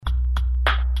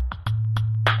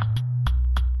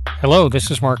Hello, this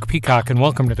is Mark Peacock, and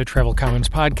welcome to the Travel Commons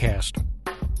Podcast.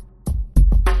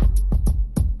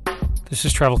 This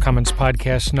is Travel Commons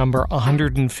Podcast number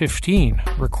 115,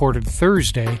 recorded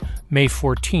Thursday, May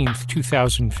 14th,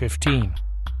 2015.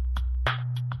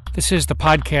 This is the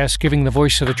podcast giving the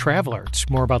voice of the traveler. It's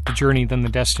more about the journey than the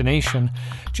destination.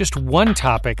 Just one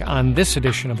topic on this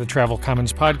edition of the Travel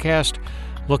Commons Podcast,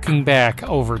 looking back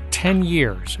over 10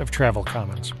 years of Travel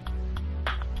Commons.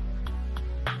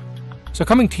 So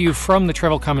coming to you from the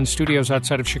Travel Commons studios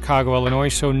outside of Chicago, Illinois,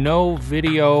 so no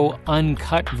video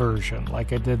uncut version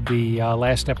like I did the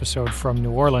last episode from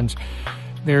New Orleans.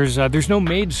 There's no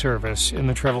maid service in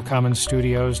the Travel Commons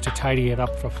studios to tidy it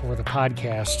up before the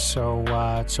podcast, so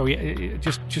yeah,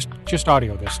 just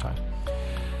audio this time.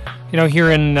 You know,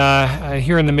 here in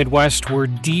the Midwest, we're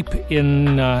deep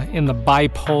in the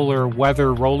bipolar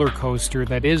weather roller coaster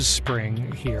that is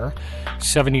spring here.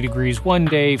 70 degrees one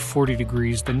day, 40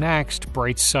 degrees the next,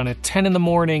 bright sun at 10 in the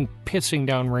morning, pissing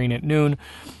down rain at noon,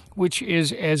 which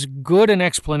is as good an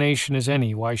explanation as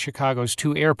any why Chicago's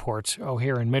two airports,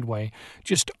 O'Hare and Midway,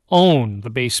 just own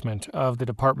the basement of the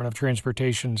Department of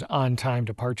Transportation's on-time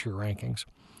departure rankings.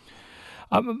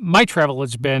 My travel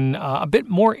has been a bit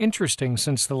more interesting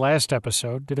since the last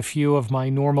episode. Did a few of my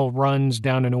normal runs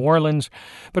down to New Orleans,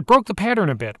 but broke the pattern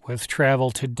a bit with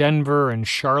travel to Denver and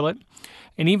Charlotte.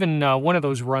 And even one of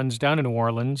those runs down to New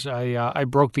Orleans, I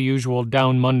broke the usual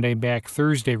down Monday, back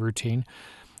Thursday routine.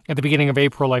 At the beginning of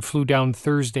April, I flew down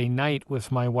Thursday night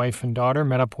with my wife and daughter,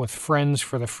 met up with friends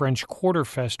for the French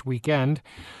Quarterfest weekend.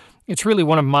 It's really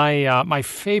one of my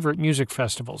favorite music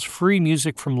festivals. Free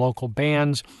music from local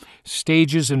bands,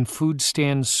 stages and food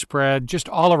stands spread just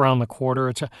all around the quarter.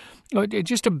 It's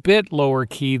just a bit lower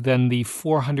key than the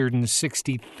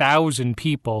 460,000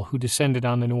 people who descended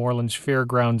on the New Orleans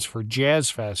Fairgrounds for Jazz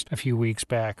Fest a few weeks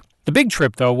back. The big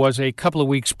trip, though, was a couple of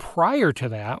weeks prior to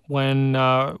that when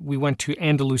we went to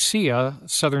Andalusia,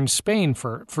 southern Spain,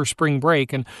 for spring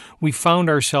break, and we found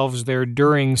ourselves there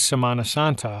during Semana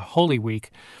Santa, Holy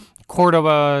Week.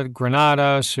 Cordoba,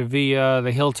 Granada, Sevilla,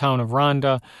 the hill town of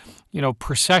Ronda,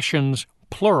 processions,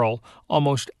 plural,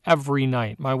 almost every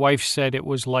night. My wife said it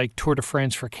was like Tour de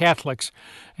France for Catholics,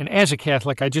 and as a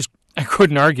Catholic, I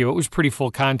couldn't argue. It was pretty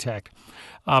full contact.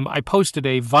 I posted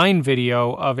a Vine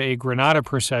video of a Granada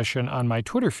procession on my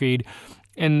Twitter feed,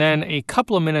 and then a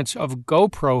couple of minutes of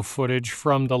GoPro footage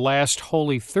from the last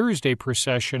Holy Thursday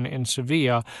procession in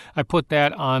Sevilla. I put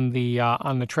that on the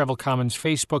Travel Commons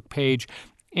Facebook page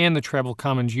and the Travel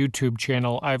Commons YouTube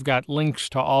channel. I've got links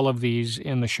to all of these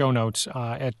in the show notes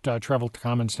at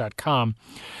travelcommons.com.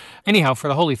 Anyhow, for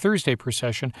the Holy Thursday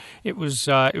procession, it was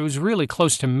really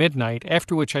close to midnight,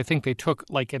 after which I think they took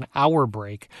like an hour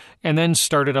break and then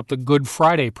started up the Good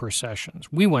Friday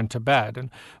processions. We went to bed, and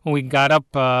when we got up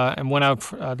and went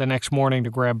out the next morning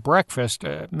to grab breakfast,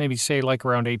 maybe say like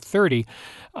around 8:30,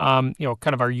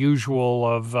 kind of our usual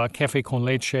of cafe con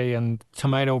leche and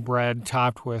tomato bread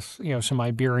topped with, some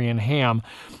Iberian ham.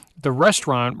 The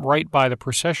restaurant right by the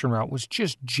procession route was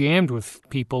just jammed with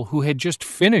people who had just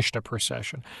finished a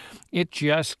procession. It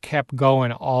just kept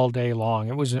going all day long.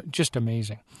 It was just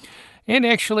amazing. And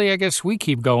actually, I guess we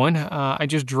keep going. I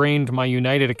just drained my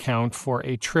United account for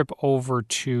a trip over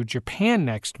to Japan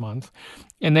next month.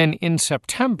 And then in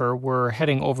September, we're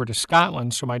heading over to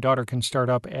Scotland so my daughter can start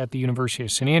up at the University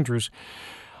of St. Andrews.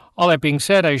 All that being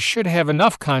said, I should have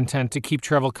enough content to keep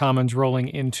Travel Commons rolling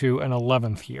into an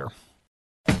 11th year.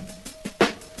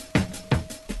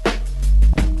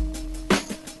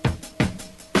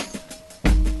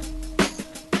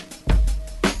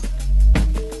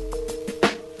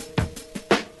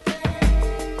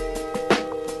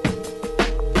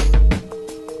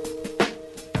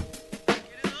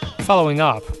 Following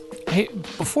up, hey,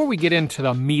 before we get into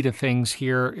the meat of things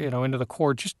here, into the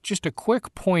core, just a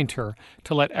quick pointer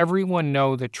to let everyone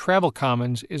know that Travel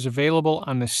Commons is available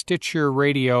on the Stitcher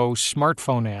Radio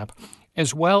smartphone app,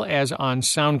 as well as on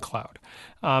SoundCloud.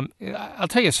 I'll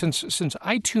tell you, since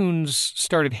iTunes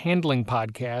started handling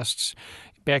podcasts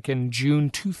back in June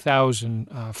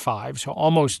 2005, so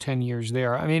almost 10 years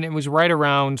there. I mean, it was right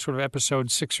around sort of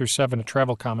episode 6 or 7 of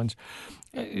Travel Commons.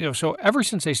 So ever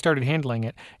since they started handling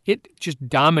it, it just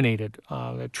dominated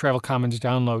the Travel Commons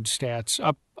download stats,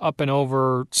 up and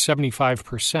over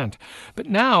 75%. But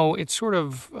now it's sort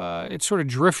of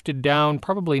drifted down,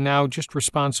 probably now just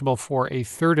responsible for a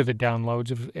third of the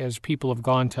downloads as people have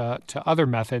gone to other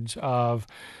methods of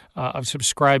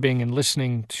subscribing and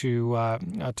listening to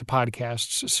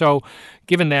podcasts. So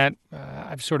given that,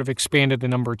 I've sort of expanded the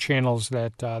number of channels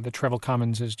that the Travel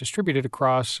Commons is distributed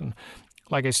across, and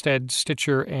like I said,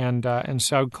 Stitcher and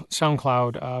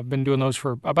SoundCloud. I've been doing those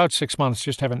for about 6 months,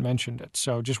 just haven't mentioned it.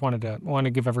 So just wanted to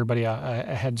give everybody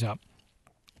a heads up.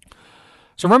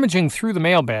 So rummaging through the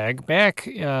mailbag, back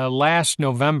last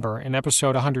November in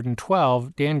episode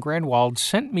 112, Dan Gradwald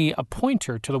sent me a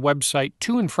pointer to the website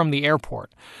To and From the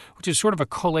Airport, which is sort of a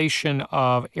collation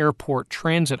of airport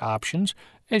transit options,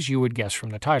 as you would guess from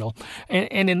the title.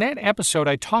 And in that episode,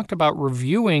 I talked about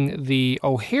reviewing the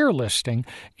O'Hare listing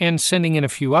and sending in a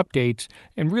few updates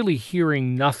and really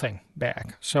hearing nothing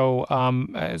back. So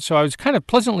I was kind of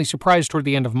pleasantly surprised toward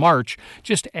the end of March,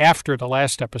 just after the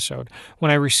last episode,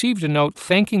 when I received a note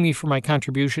thanking me for my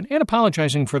contribution and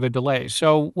apologizing for the delay.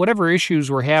 So whatever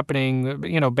issues were happening,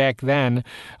 back then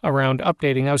around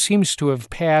updating now seems to have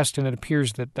passed, and it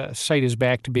appears that the site is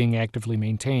back to being actively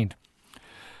maintained.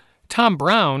 Tom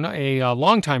Brown, a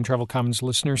longtime Travel Commons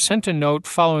listener, sent a note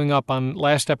following up on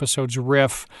last episode's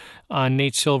riff on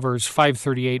Nate Silver's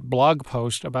 538 blog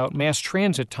post about mass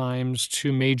transit times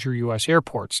to major U.S.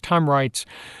 airports. Tom writes,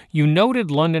 "You noted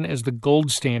London as the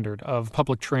gold standard of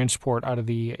public transport out of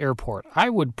the airport. I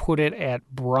would put it at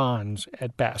bronze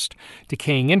at best.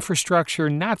 Decaying infrastructure,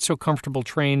 not so comfortable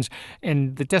trains,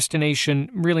 and the destination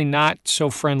really not so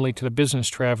friendly to the business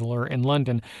traveler in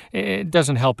London. It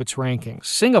doesn't help its rankings.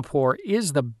 Singapore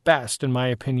is the best, in my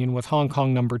opinion, with Hong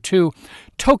Kong number 2.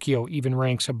 Tokyo even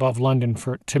ranks above London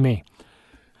to me."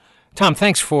 Tom,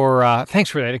 thanks for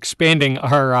that, expanding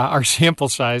our sample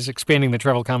size, expanding the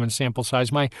Travel Commons sample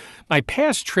size. My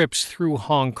past trips through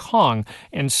Hong Kong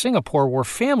and Singapore were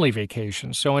family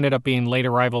vacations, so ended up being late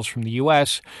arrivals from the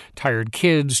U.S., tired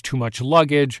kids, too much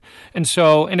luggage, and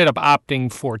so ended up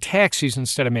opting for taxis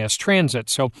instead of mass transit.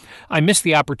 So I missed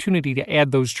the opportunity to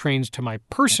add those trains to my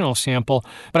personal sample,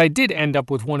 but I did end up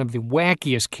with one of the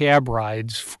wackiest cab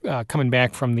rides coming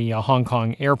back from the Hong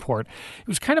Kong airport. It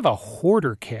was kind of a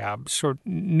hoarder cab. Sort of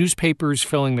newspapers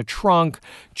filling the trunk,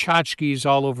 tchotchkes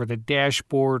all over the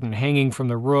dashboard and hanging from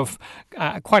the roof.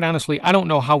 Quite honestly, I don't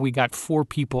know how we got 4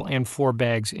 people and 4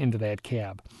 bags into that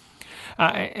cab.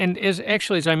 And as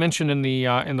I mentioned in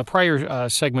the prior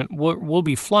segment, we'll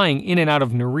be flying in and out of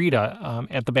Narita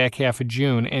at the back half of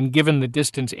June. And given the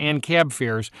distance and cab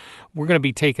fares, we're going to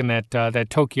be taking that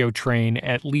Tokyo train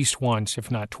at least once, if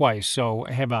not twice. So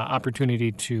I have an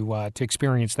opportunity to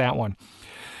experience that one.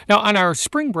 Now, on our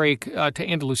spring break to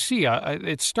Andalusia,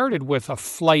 it started with a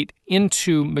flight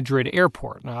into Madrid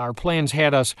Airport. Now, our plans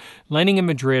had us landing in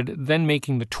Madrid, then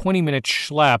making the 20-minute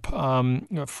schlep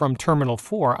from Terminal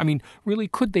 4. I mean, really,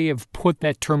 could they have put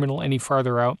that terminal any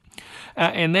farther out?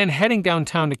 And then heading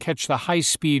downtown to catch the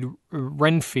high-speed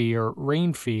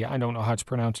Renfe, I don't know how it's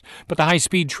pronounced, but the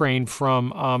high-speed train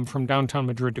from downtown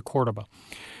Madrid to Cordoba.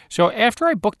 So after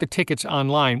I booked the tickets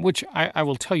online, which I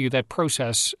will tell you that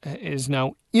process is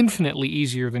now infinitely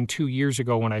easier than 2 years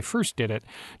ago when I first did it,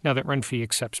 now that Renfe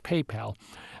accepts PayPal.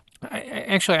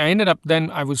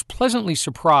 I was pleasantly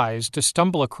surprised to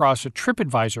stumble across a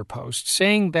TripAdvisor post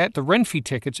saying that the Renfe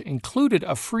tickets included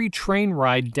a free train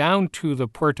ride down to the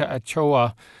Puerto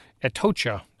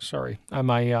Atocha, sorry,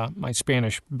 my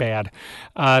Spanish bad,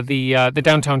 the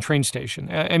downtown train station.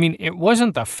 I mean, it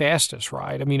wasn't the fastest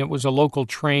ride. I mean, it was a local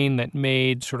train that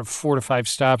made sort of 4 to 5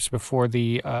 stops before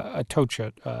the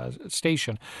Atocha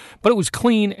station. But it was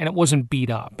clean and it wasn't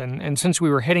beat up. And since we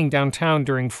were heading downtown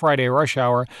during Friday rush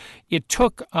hour, it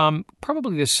took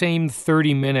probably the same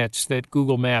 30 minutes that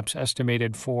Google Maps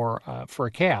estimated for a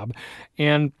cab.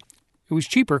 And it was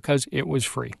cheaper because it was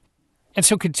free. And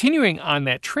so continuing on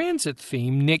that transit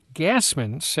theme, Nick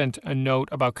Gassman sent a note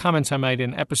about comments I made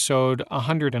in episode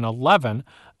 111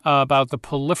 about the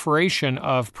proliferation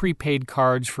of prepaid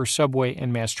cards for subway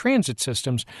and mass transit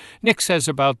systems. Nick says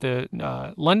about the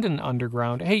London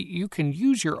Underground, hey, you can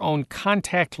use your own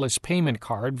contactless payment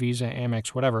card, Visa, Amex,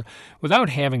 whatever,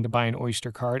 without having to buy an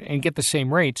Oyster card and get the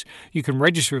same rates. You can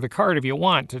register the card if you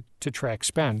want to track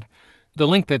spend. The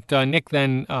link that Nick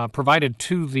then provided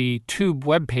to the Tube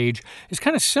webpage is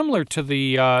kind of similar to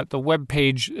the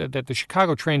webpage that the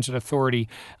Chicago Transit Authority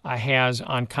has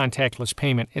on contactless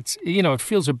payment. It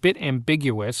feels a bit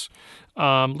ambiguous,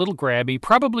 little grabby,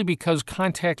 probably because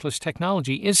contactless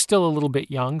technology is still a little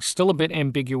bit young, still a bit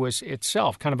ambiguous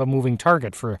itself, kind of a moving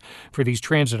target for these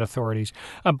transit authorities.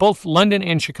 Both London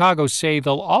and Chicago say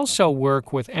they'll also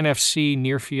work with NFC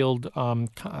near-field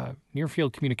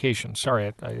communication.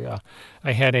 Sorry,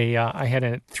 I had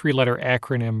a 3-letter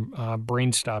acronym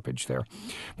brain stoppage there.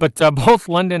 But both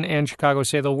London and Chicago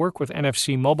say they'll work with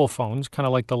NFC mobile phones, kind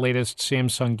of like the latest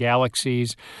Samsung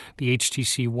Galaxies, the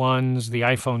HTC Ones, the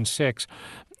iPhone 6.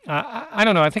 I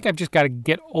don't know. I think I've just got to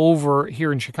get over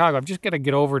here in Chicago. I've just got to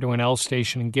get over to an L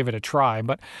station and give it a try.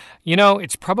 But,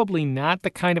 it's probably not the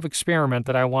kind of experiment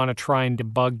that I want to try and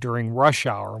debug during rush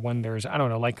hour when there's, I don't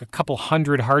know, like a couple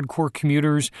hundred hardcore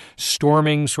commuters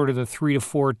storming sort of the 3 to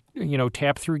 4,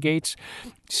 tap-through gates.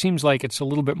 Seems like it's a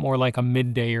little bit more like a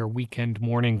midday or weekend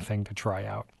morning thing to try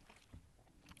out.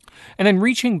 And then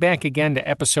reaching back again to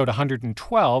episode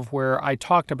 112, where I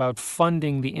talked about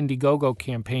funding the Indiegogo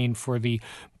campaign for the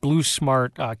Blue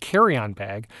Smart carry-on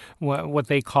bag, what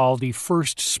they call the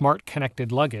first smart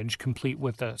connected luggage, complete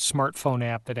with a smartphone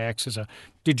app that acts as a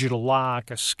digital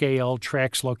lock, a scale,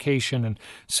 tracks location, and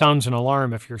sounds an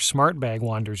alarm if your smart bag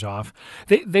wanders off.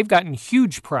 They've gotten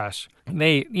huge press.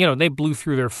 They blew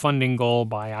through their funding goal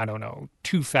by,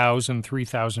 2,000,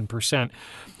 3,000%.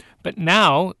 But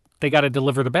now they got to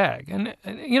deliver the bag. And,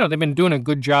 they've been doing a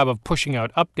good job of pushing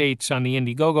out updates on the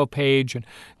Indiegogo page, and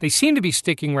they seem to be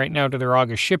sticking right now to their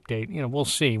August ship date. We'll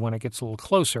see when it gets a little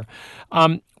closer,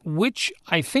 which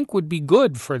I think would be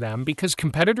good for them because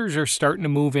competitors are starting to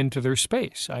move into their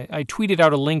space. I tweeted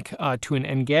out a link to an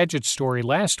Engadget story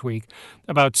last week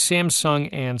about Samsung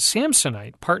and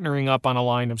Samsonite partnering up on a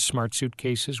line of smart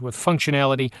suitcases with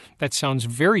functionality that sounds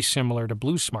very similar to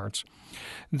Blue Smart's.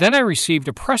 Then I received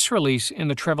a press release in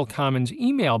the Travel Commons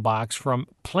email box from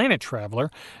Planet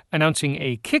Traveler announcing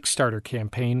a Kickstarter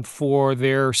campaign for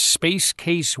their Space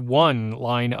Case 1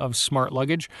 line of smart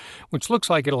luggage, which looks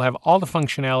like it'll have all the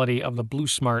functionality of the Blue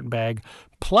Smart bag,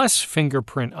 plus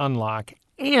fingerprint unlock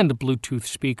and Bluetooth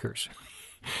speakers.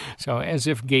 So as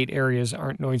if gate areas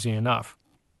aren't noisy enough.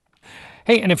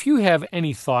 Hey, and if you have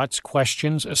any thoughts,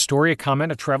 questions, a story, a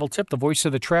comment, a travel tip, the voice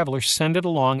of the traveler, send it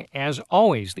along as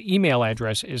always. The email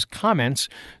address is comments,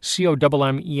 COMMENTS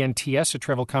at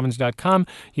travelcommons.com.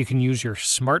 You can use your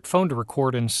smartphone to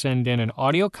record and send in an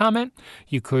audio comment.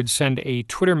 You could send a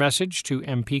Twitter message to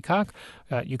M. Peacock.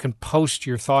 You can post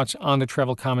your thoughts on the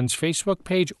Travel Commons Facebook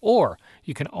page, or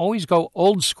you can always go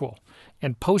old school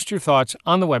and post your thoughts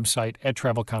on the website at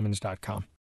travelcommons.com.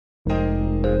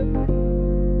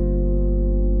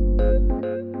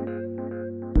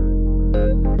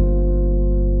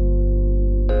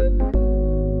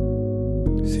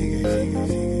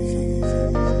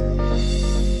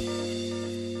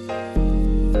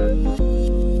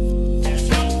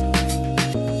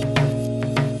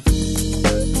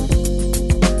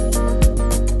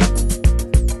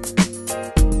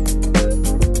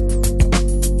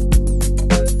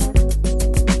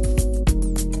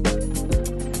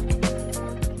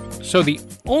 So the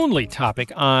only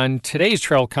topic on today's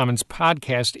Travel Commons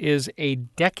podcast is a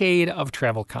decade of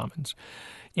Travel Commons.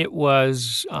 It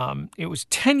was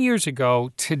 10 years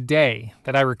ago today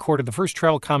that I recorded the first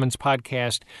Travel Commons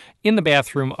podcast in the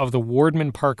bathroom of the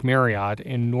Wardman Park Marriott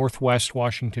in Northwest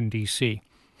Washington, D.C.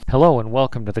 Hello and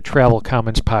welcome to the Travel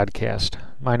Commons podcast.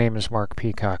 My name is Mark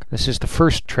Peacock. This is the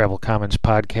first Travel Commons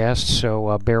podcast,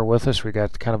 so bear with us. We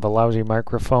got kind of a lousy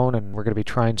microphone, and we're going to be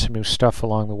trying some new stuff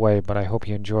along the way. But I hope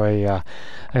you enjoy.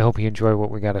 What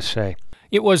we got to say.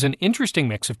 It was an interesting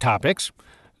mix of topics.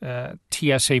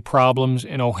 TSA problems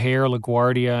in O'Hare,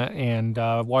 LaGuardia, and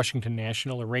Washington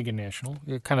National or Reagan National.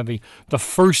 Kind of the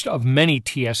first of many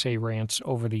TSA rants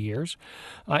over the years.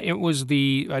 I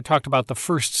talked about the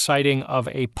first sighting of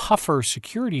a puffer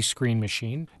security screen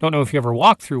machine. Don't know if you ever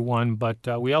walked through one, but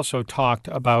we also talked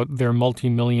about their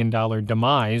multi-million-dollar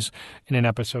demise in an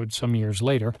episode some years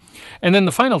later. And then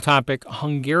the final topic,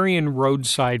 Hungarian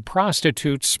roadside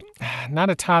prostitutes.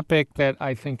 Not a topic that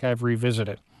I think I've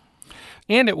revisited.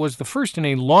 And it was the first in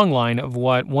a long line of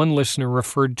what one listener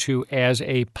referred to as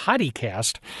a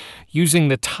pottycast, using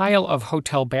the tile of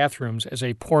hotel bathrooms as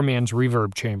a poor man's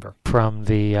reverb chamber. From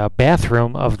the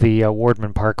bathroom of the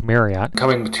Wardman Park Marriott.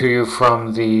 Coming to you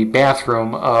from the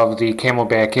bathroom of the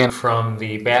Camelback Inn. From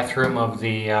the bathroom of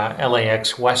the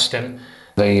LAX Westin.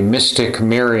 The Mystic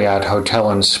Marriott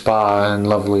Hotel and Spa in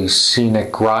lovely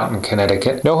scenic Groton,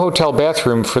 Connecticut. No hotel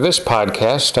bathroom for this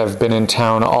podcast. I've been in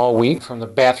town all week. From the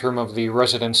bathroom of the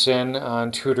Residence Inn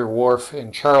on Tudor Wharf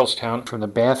in Charlestown. From the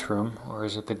bathroom, or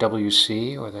is it the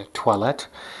WC or the toilette,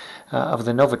 of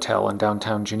the Novotel in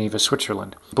downtown Geneva,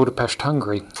 Switzerland. Budapest,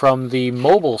 Hungary. From the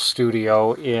mobile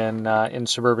studio in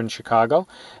suburban Chicago.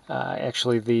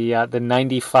 Actually, the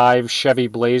 95 Chevy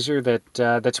Blazer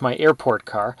that's my airport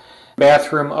car.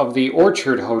 bathroom of the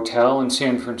Orchard Hotel in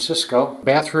San Francisco,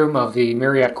 bathroom of the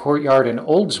Marriott Courtyard in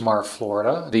Oldsmar,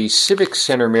 Florida, the Civic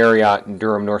Center Marriott in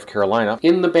Durham, North Carolina,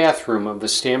 in the bathroom of the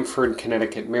Stamford,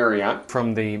 Connecticut Marriott,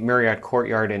 from the Marriott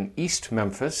Courtyard in East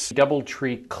Memphis,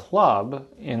 Doubletree Club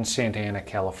in Santa Ana,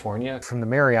 California, from the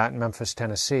Marriott in Memphis,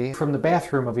 Tennessee, from the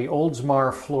bathroom of the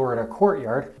Oldsmar, Florida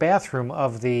Courtyard, bathroom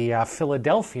of the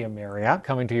Philadelphia Marriott,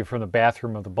 coming to you from the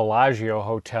bathroom of the Bellagio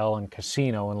Hotel and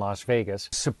Casino in Las Vegas,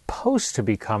 supposed to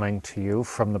be coming to you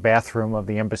from the bathroom of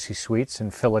the Embassy Suites in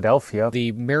Philadelphia,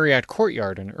 the Marriott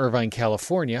Courtyard in Irvine,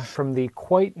 California, from the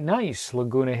quite nice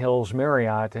Laguna Hills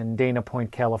Marriott in Dana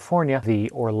Point, California, the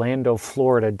Orlando,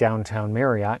 Florida Downtown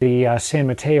Marriott, the San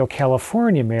Mateo,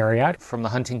 California Marriott, from the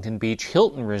Huntington Beach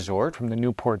Hilton Resort, from the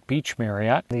Newport Beach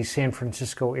Marriott, the San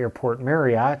Francisco Airport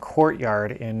Marriott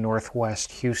Courtyard in Northwest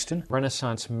Houston,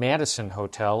 Renaissance Madison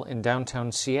Hotel in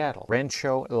downtown Seattle,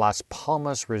 Rancho Las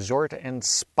Palmas Resort and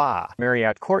Spa,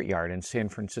 Marriott Courtyard in San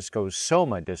Francisco's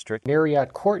Soma District,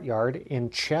 Marriott Courtyard in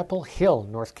Chapel Hill,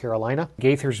 North Carolina,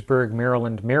 Gaithersburg,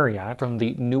 Maryland Marriott, from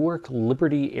the Newark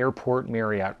Liberty Airport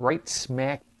Marriott, right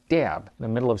smack dab in the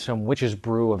middle of some witch's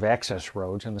brew of access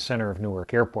roads in the center of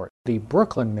Newark Airport. The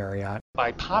Brooklyn Marriott,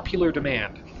 by popular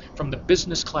demand, from the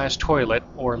business class toilet,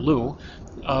 or loo,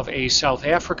 of a South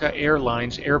Africa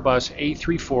Airlines Airbus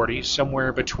A340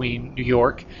 somewhere between New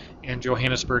York and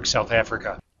Johannesburg, South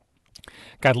Africa.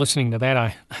 God, listening to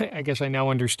that, I guess I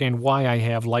now understand why I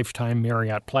have lifetime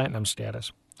Marriott Platinum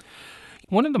status.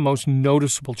 One of the most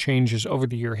noticeable changes over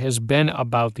the year has been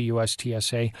about the US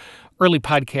TSA. Early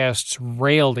podcasts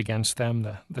railed against them,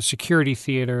 the security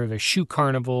theater, the shoe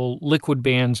carnival, liquid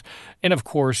bans, and of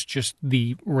course just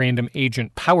the random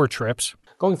agent power trips.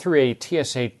 Going through a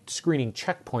TSA screening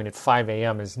checkpoint at 5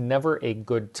 a.m. is never a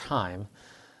good time,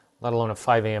 let alone a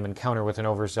 5 a.m. encounter with an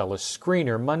overzealous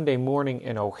screener. Monday morning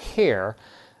in O'Hare,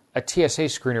 a TSA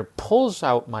screener pulls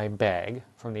out my bag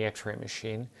from the x-ray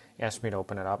machine, asks me to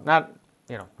open it up.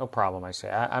 No problem, I say.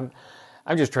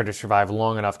 I'm just trying to survive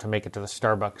long enough to make it to the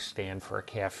Starbucks stand for a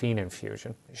caffeine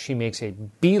infusion. She makes a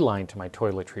beeline to my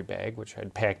toiletry bag, which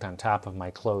I'd packed on top of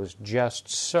my clothes just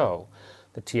so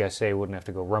the TSA wouldn't have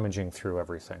to go rummaging through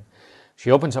everything.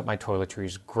 She opens up my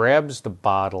toiletries, grabs the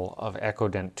bottle of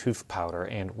Ecodent tooth powder,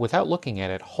 and without looking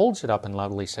at it, holds it up and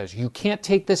loudly says, "You can't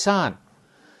take this on."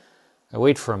 I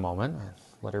wait for a moment,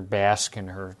 let her bask in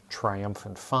her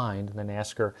triumphant find, and then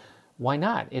ask her, "Why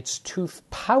not? It's tooth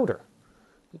powder.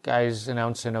 You guys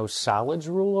announced a no solids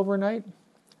rule overnight?"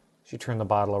 She turned the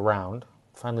bottle around,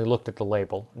 finally looked at the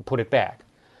label, and put it back.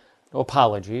 No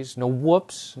apologies, no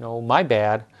whoops, no my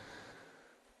bad.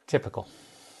 Typical.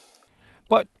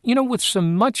 But, with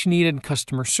some much-needed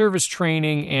customer service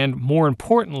training and, more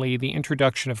importantly, the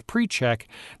introduction of PreCheck,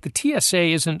 the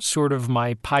TSA isn't sort of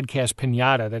my podcast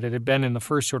piñata that it had been in the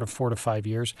first sort of 4 to 5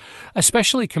 years,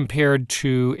 especially compared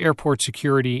to airport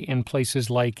security in places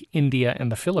like India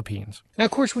and the Philippines. Now,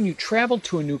 of course, when you travel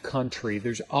to a new country,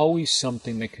 there's always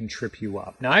something that can trip you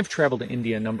up. Now, I've traveled to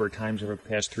India a number of times over the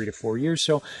past 3 to 4 years,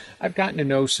 so I've gotten to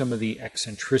know some of the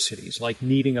eccentricities, like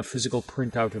needing a physical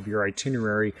printout of your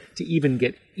itinerary to even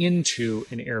get into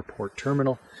an airport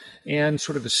terminal, and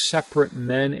sort of the separate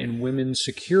men and women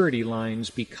security lines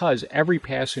because every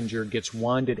passenger gets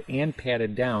wanded and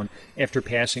patted down after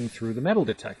passing through the metal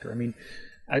detector. I mean,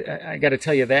 I got to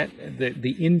tell you that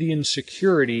the Indian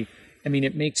security,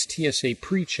 it makes TSA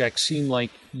PreCheck seem like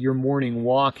your morning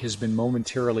walk has been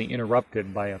momentarily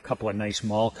interrupted by a couple of nice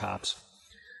mall cops.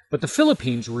 But the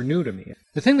Philippines were new to me.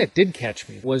 The thing that did catch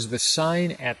me was the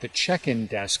sign at the check-in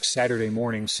desk Saturday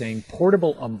morning saying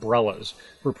portable umbrellas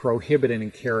were prohibited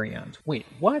in carry-ons. Wait,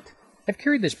 what? I've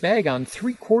carried this bag on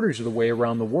 3/4 of the way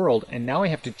around the world, and now I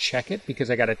have to check it because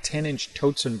I got a 10-inch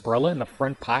totes umbrella in the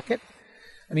front pocket?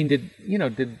 Did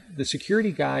the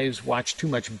security guys watch too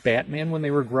much Batman when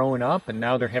they were growing up, and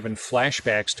now they're having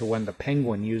flashbacks to when the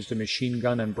Penguin used a machine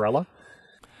gun umbrella?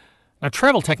 Now,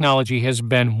 travel technology has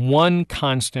been one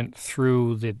constant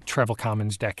through the Travel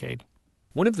Commons decade.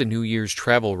 One of the New Year's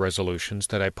travel resolutions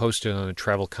that I posted on the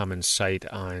Travel Commons site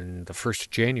on the 1st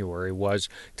of January was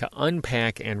to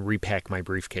unpack and repack my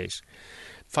briefcase.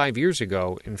 5 years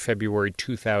ago, in February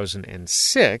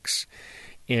 2006,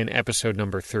 in episode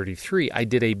number 33, I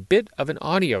did a bit of an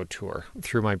audio tour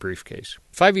through my briefcase.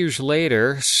 5 years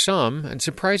later, some, and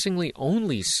surprisingly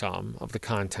only some, of the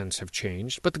contents have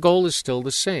changed, but the goal is still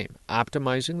the same,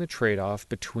 optimizing the trade-off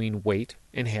between weight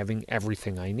and having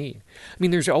everything I need.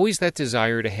 There's always that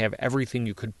desire to have everything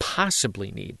you could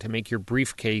possibly need to make your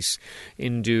briefcase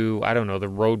into, the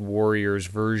Road Warrior's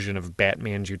version of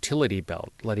Batman's utility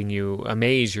belt, letting you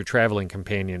amaze your traveling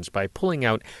companions by pulling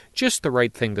out just the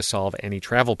right thing to solve any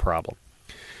travel problem.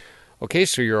 Okay,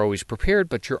 so you're always prepared,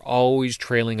 but you're always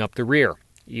trailing up the rear,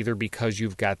 either because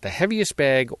you've got the heaviest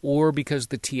bag or because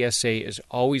the TSA is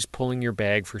always pulling your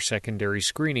bag for secondary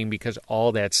screening because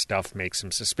all that stuff makes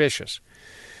them suspicious.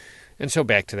 And so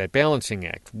back to that balancing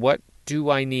act. What do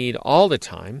I need all the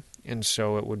time? And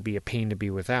so it would be a pain to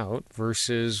be without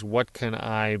versus what can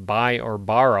I buy or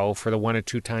borrow for the 1 or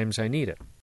 2 times I need it.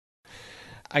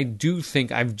 I do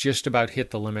think I've just about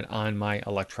hit the limit on my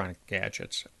electronic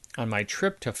gadgets. On my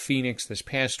trip to Phoenix this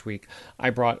past week, I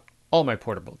brought all my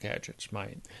portable gadgets,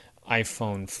 my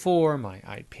iPhone 4, my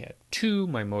iPad 2,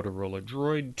 my Motorola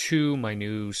Droid 2, my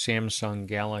new Samsung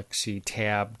Galaxy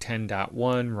Tab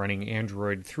 10.1 running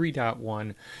Android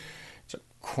 3.1. It's a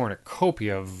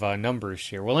cornucopia of numbers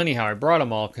here. Well, anyhow, I brought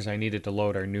them all because I needed to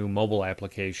load our new mobile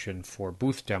application for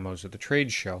booth demos at the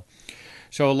trade show.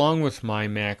 So along with my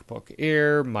MacBook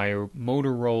Air, my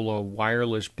Motorola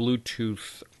wireless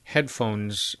Bluetooth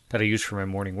headphones that I use for my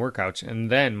morning workouts, and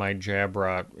then my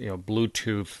Jabra,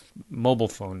 Bluetooth mobile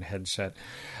phone headset.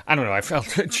 I don't know. I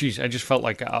just felt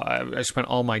like I spent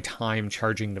all my time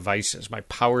charging devices. My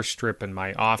power strip in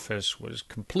my office was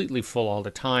completely full all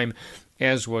the time,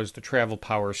 as was the travel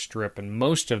power strip and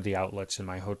most of the outlets in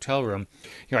my hotel room.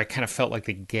 I kind of felt like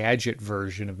the gadget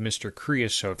version of Mr.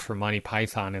 Creosote from Monty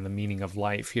Python and the Meaning of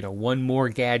Life. One more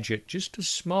gadget, just a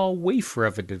small wafer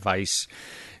of a device,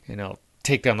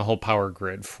 take down the whole power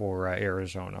grid for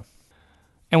Arizona.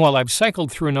 And while I've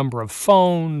cycled through a number of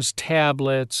phones,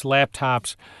 tablets,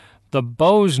 laptops, the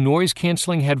Bose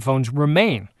noise-canceling headphones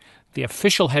remain the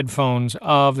official headphones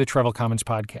of the Travel Commons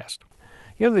podcast.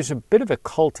 There's a bit of a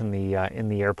cult in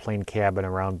the airplane cabin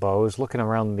around Bose. Looking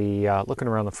around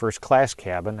the first class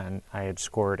cabin, and I had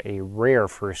scored a rare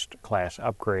first class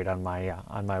upgrade on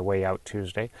my way out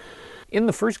Tuesday. In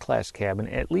the first class cabin,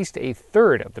 at least a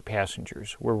third of the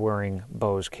passengers were wearing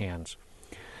Bose cans.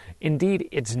 Indeed,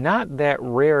 it's not that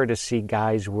rare to see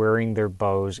guys wearing their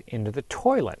Bose into the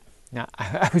toilet. Now,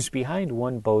 I was behind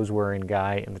one Bose-wearing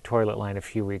guy in the toilet line a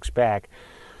few weeks back,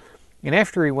 and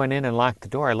after he went in and locked the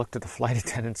door, I looked at the flight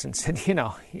attendants and said,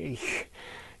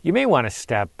 you may want to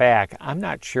step back. I'm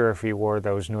not sure if he wore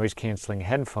those noise-canceling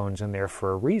headphones in there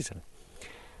for a reason.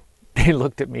 They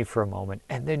looked at me for a moment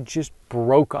and then just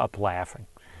broke up laughing,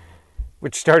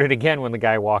 which started again when the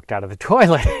guy walked out of the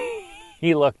toilet.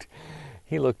 He looked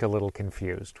a little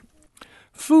confused.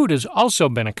 Food has also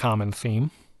been a common theme.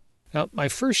 Now, my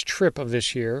first trip of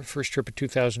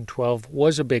 2012,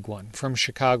 was a big one, from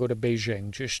Chicago to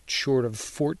Beijing, just short of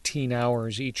 14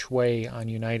 hours each way on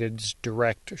United's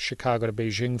direct Chicago to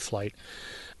Beijing flight.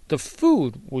 The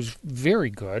food was very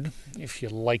good, if you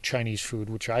like Chinese food,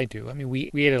 which I do. I mean,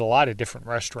 we ate at a lot of different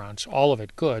restaurants, all of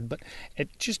it good, but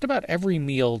at just about every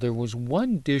meal there was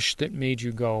one dish that made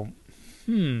you go,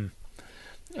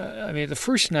 the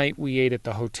first night we ate at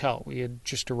the hotel. We had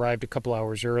just arrived a couple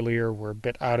hours earlier. We're a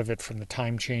bit out of it from the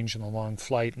time change and the long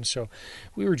flight, and so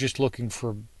we were just looking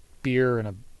for beer and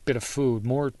a bit of food,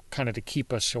 more kind of to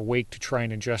keep us awake to try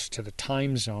and adjust to the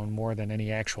time zone more than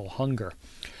any actual hunger.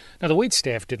 Now, the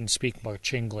waitstaff didn't speak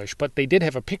much English, but they did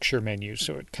have a picture menu,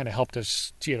 so it kind of helped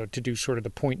us, to do sort of the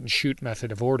point-and-shoot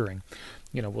method of ordering.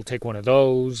 We'll take one of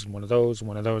those, and one of those, and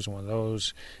one of those, and one of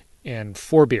those, and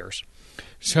 4 beers.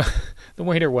 So the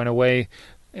waiter went away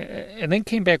and then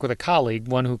came back with a colleague,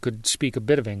 one who could speak a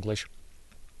bit of English.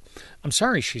 "I'm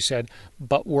sorry," she said,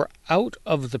 "but we're out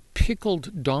of the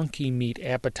pickled donkey meat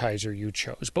appetizer you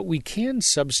chose, but we can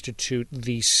substitute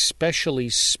the specially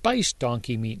spiced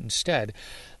donkey meat instead,"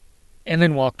 and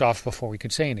then walked off before we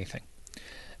could say anything.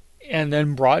 And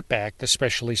then brought back the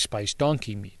specially spiced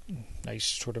donkey meat, nice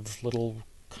sort of little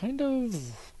kind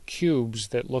of cubes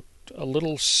that looked a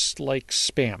little like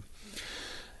Spam.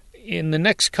 Over the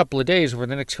next couple of days,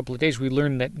 we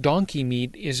learned that donkey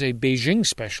meat is a Beijing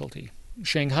specialty.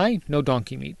 Shanghai, no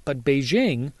donkey meat. But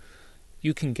Beijing,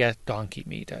 you can get donkey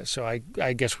meat. So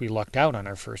I guess we lucked out on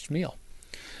our first meal.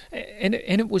 And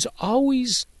it was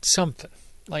always something.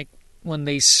 Like when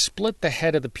they split the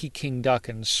head of the Peking duck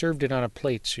and served it on a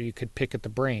plate so you could pick at the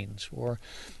brains. Or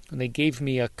when they gave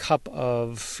me a cup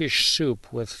of fish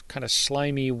soup with kind of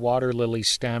slimy water lily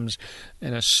stems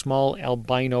and a small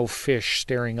albino fish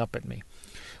staring up at me.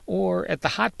 Or at the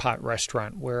Hot Pot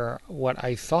restaurant where what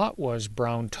I thought was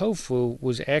brown tofu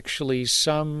was actually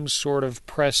some sort of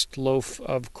pressed loaf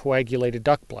of coagulated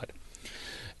duck blood.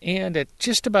 And at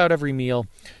just about every meal,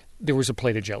 there was a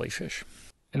plate of jellyfish.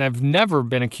 And I've never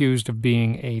been accused of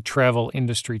being a travel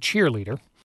industry cheerleader.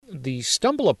 The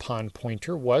stumble-upon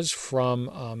pointer was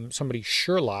from somebody,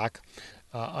 Sherlock,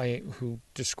 who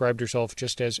described herself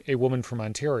just as a woman from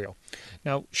Ontario.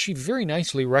 Now, she very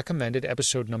nicely recommended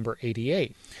episode number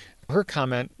 88. Her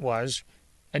comment was,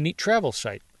 a neat travel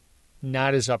site,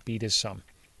 not as upbeat as some,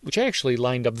 which actually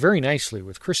lined up very nicely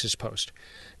with Chris's post.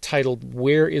 Titled,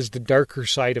 Where is the Darker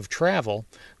Side of Travel?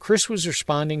 Chris was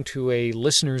responding to a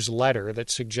listener's letter that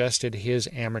suggested his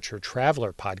Amateur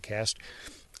Traveler podcast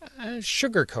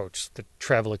sugarcoats the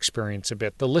travel experience a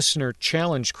bit. The listener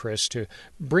challenged Chris to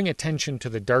bring attention to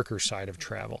the darker side of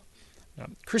travel.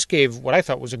 Chris gave what I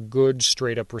thought was a good,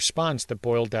 straight-up response that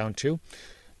boiled down to,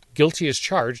 guilty as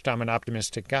charged, I'm an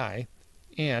optimistic guy,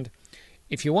 and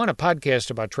if you want a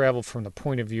podcast about travel from the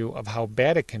point of view of how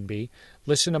bad it can be,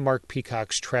 listen to Mark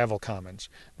Peacock's Travel Commons.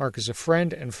 Mark is a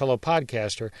friend and fellow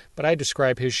podcaster, but I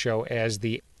describe his show as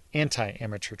the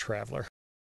anti-amateur traveler.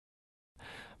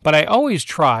 But I always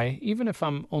try, even if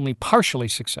I'm only partially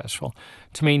successful,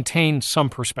 to maintain some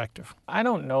perspective. I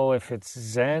don't know if it's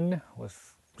Zen,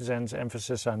 with Zen's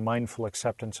emphasis on mindful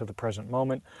acceptance of the present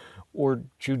moment, or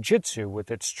jiu-jitsu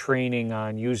with its training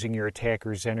on using your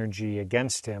attacker's energy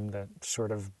against him, that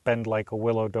sort of bend like a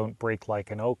willow, don't break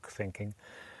like an oak thinking.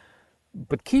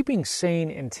 But keeping sane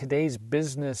in today's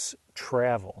business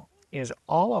travel is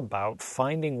all about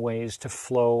finding ways to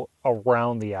flow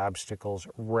around the obstacles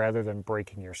rather than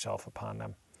breaking yourself upon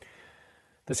them.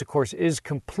 This, of course, is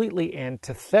completely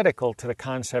antithetical to the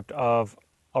concept of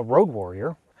a road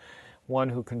warrior, one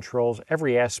who controls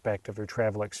every aspect of their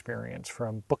travel experience,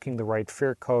 from booking the right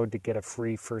fare code to get a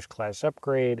free first-class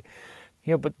upgrade.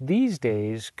 But these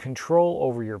days, control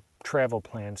over your travel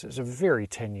plans is a very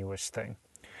tenuous thing.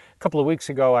 A couple of weeks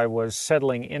ago, I was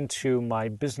settling into my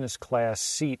business class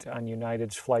seat on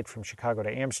United's flight from Chicago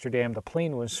to Amsterdam. The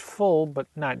plane was full, but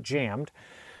not jammed,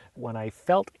 when I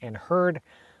felt and heard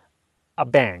a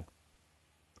bang.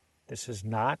 This is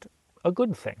not a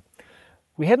good thing.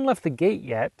 We hadn't left the gate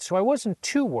yet, so I wasn't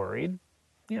too worried.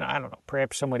 I don't know,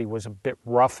 perhaps somebody was a bit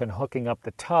rough in hooking up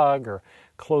the tug or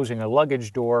closing a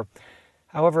luggage door.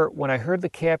 However, when I heard the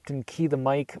captain key the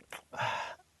mic,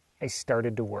 I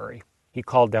started to worry. He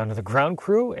called down to the ground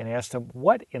crew and asked them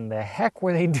what in the heck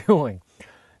were they doing.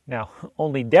 Now,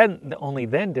 only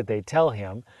then did they tell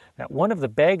him that one of the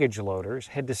baggage loaders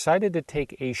had decided to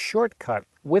take a shortcut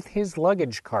with his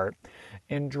luggage cart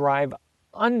and drive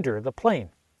under the plane.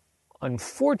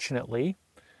 Unfortunately,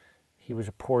 he was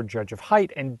a poor judge of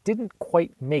height and didn't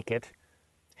quite make it,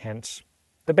 hence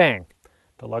the bang.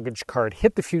 The luggage cart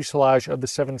hit the fuselage of the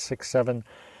 767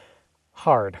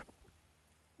 hard.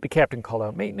 The captain called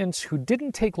out maintenance, who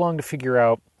didn't take long to figure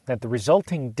out that the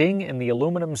resulting ding in the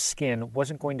aluminum skin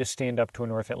wasn't going to stand up to a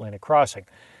North Atlantic crossing.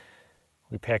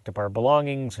 We packed up our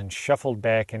belongings and shuffled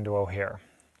back into O'Hare.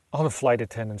 All the flight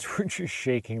attendants were just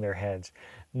shaking their heads.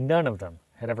 None of them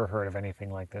had ever heard of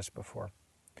anything like this before.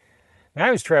 Now,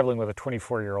 I was traveling with a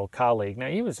 24-year-old colleague. Now,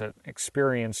 he was an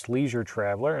experienced leisure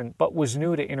traveler, but was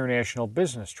new to international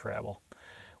business travel.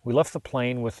 We left the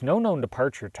plane with no known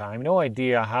departure time, no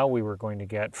idea how we were going to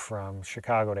get from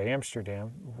Chicago to Amsterdam.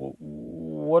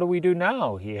 What do we do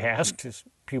now? He asked, his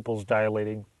pupils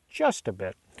dilating just a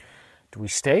bit. Do we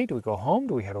stay? Do we go home?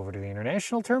 Do we head over to the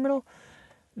international terminal?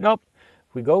 Nope.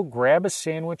 We go grab a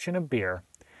sandwich and a beer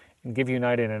and give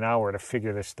United an hour to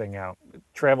figure this thing out.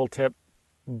 Travel tip,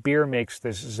 beer makes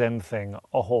this Zen thing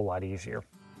a whole lot easier.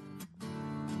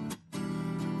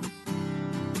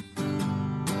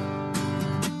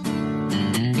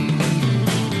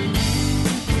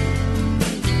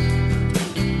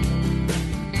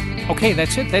 Okay,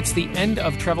 that's it. That's the end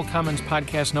of Travel Commons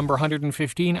podcast number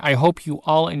 115. I hope you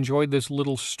all enjoyed this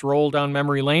little stroll down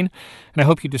memory lane, and I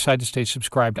hope you decide to stay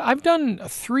subscribed. I've done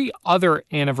 3 other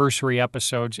anniversary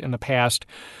episodes in the past.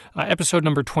 Episode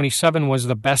number 27 was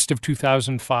the best of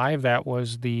 2005. That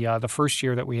was the first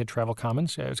year that we had Travel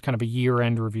Commons. It was kind of a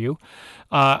year-end review.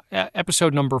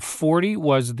 Episode number 40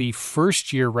 was the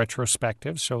first year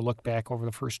retrospective, so look back over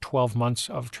the first 12 months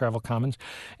of Travel Commons.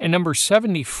 And number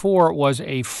 74 was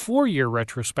a 4-year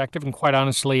retrospective, and quite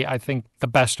honestly, I think the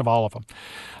best of all of them.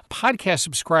 Podcast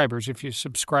subscribers, if you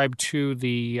subscribe to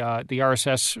the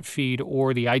RSS feed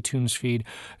or the iTunes feed,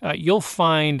 you'll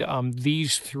find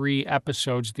these 3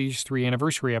 episodes, these 3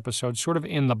 anniversary episodes, sort of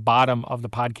in the bottom of the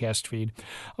podcast feed.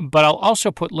 But I'll also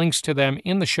put links to them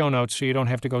in the show notes so you don't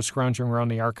have to go scrounging around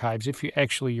the archives if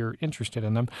you're interested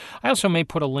in them. I also may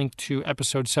put a link to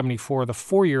episode 74, the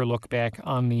 4-year look back,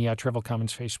 on the Travel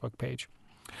Commons Facebook page.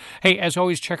 Hey, as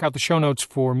always, check out the show notes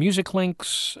for music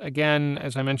links. Again,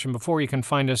 as I mentioned before, you can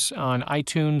find us on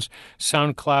iTunes,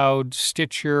 SoundCloud,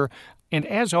 Stitcher. And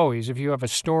as always, if you have a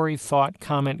story, thought,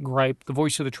 comment, gripe, the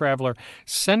voice of the traveler,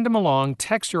 send them along.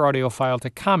 Text your audio file to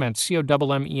comments,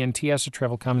 COMMENTS at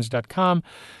travelcommons.com,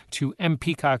 to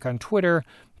mpeacock on Twitter.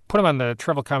 Put them on the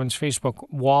Travel Commons Facebook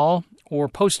wall or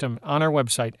post them on our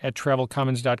website at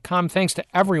travelcommons.com. Thanks to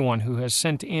everyone who has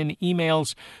sent in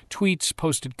emails, tweets,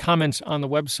 posted comments on the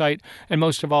website, and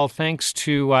most of all, thanks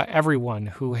to everyone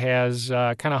who has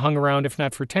kind of hung around, if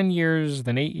not for 10 years,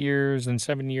 then 8 years, then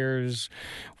 7 years,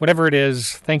 whatever it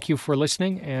is. Thank you for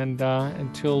listening, and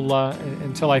until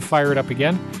I fire it up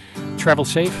again, travel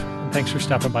safe, and thanks for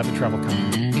stopping by the Travel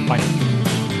Commons. Bye.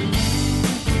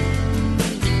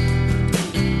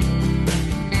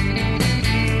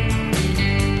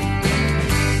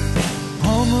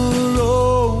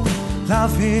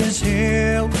 Life is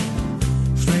hell,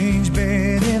 strange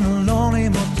bed in a lonely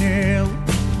motel.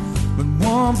 But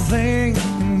one thing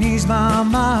can ease my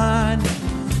mind,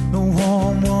 the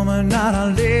warm woman that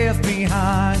I left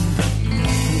behind.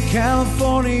 From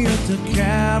California to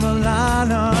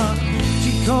Carolina,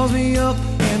 she calls me up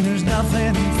and there's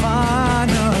nothing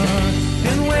finer.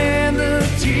 And when the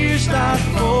tears start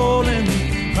falling,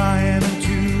 crying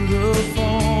into the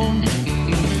phone,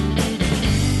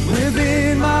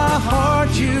 within my heart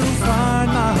you'll find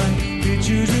my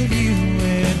pictures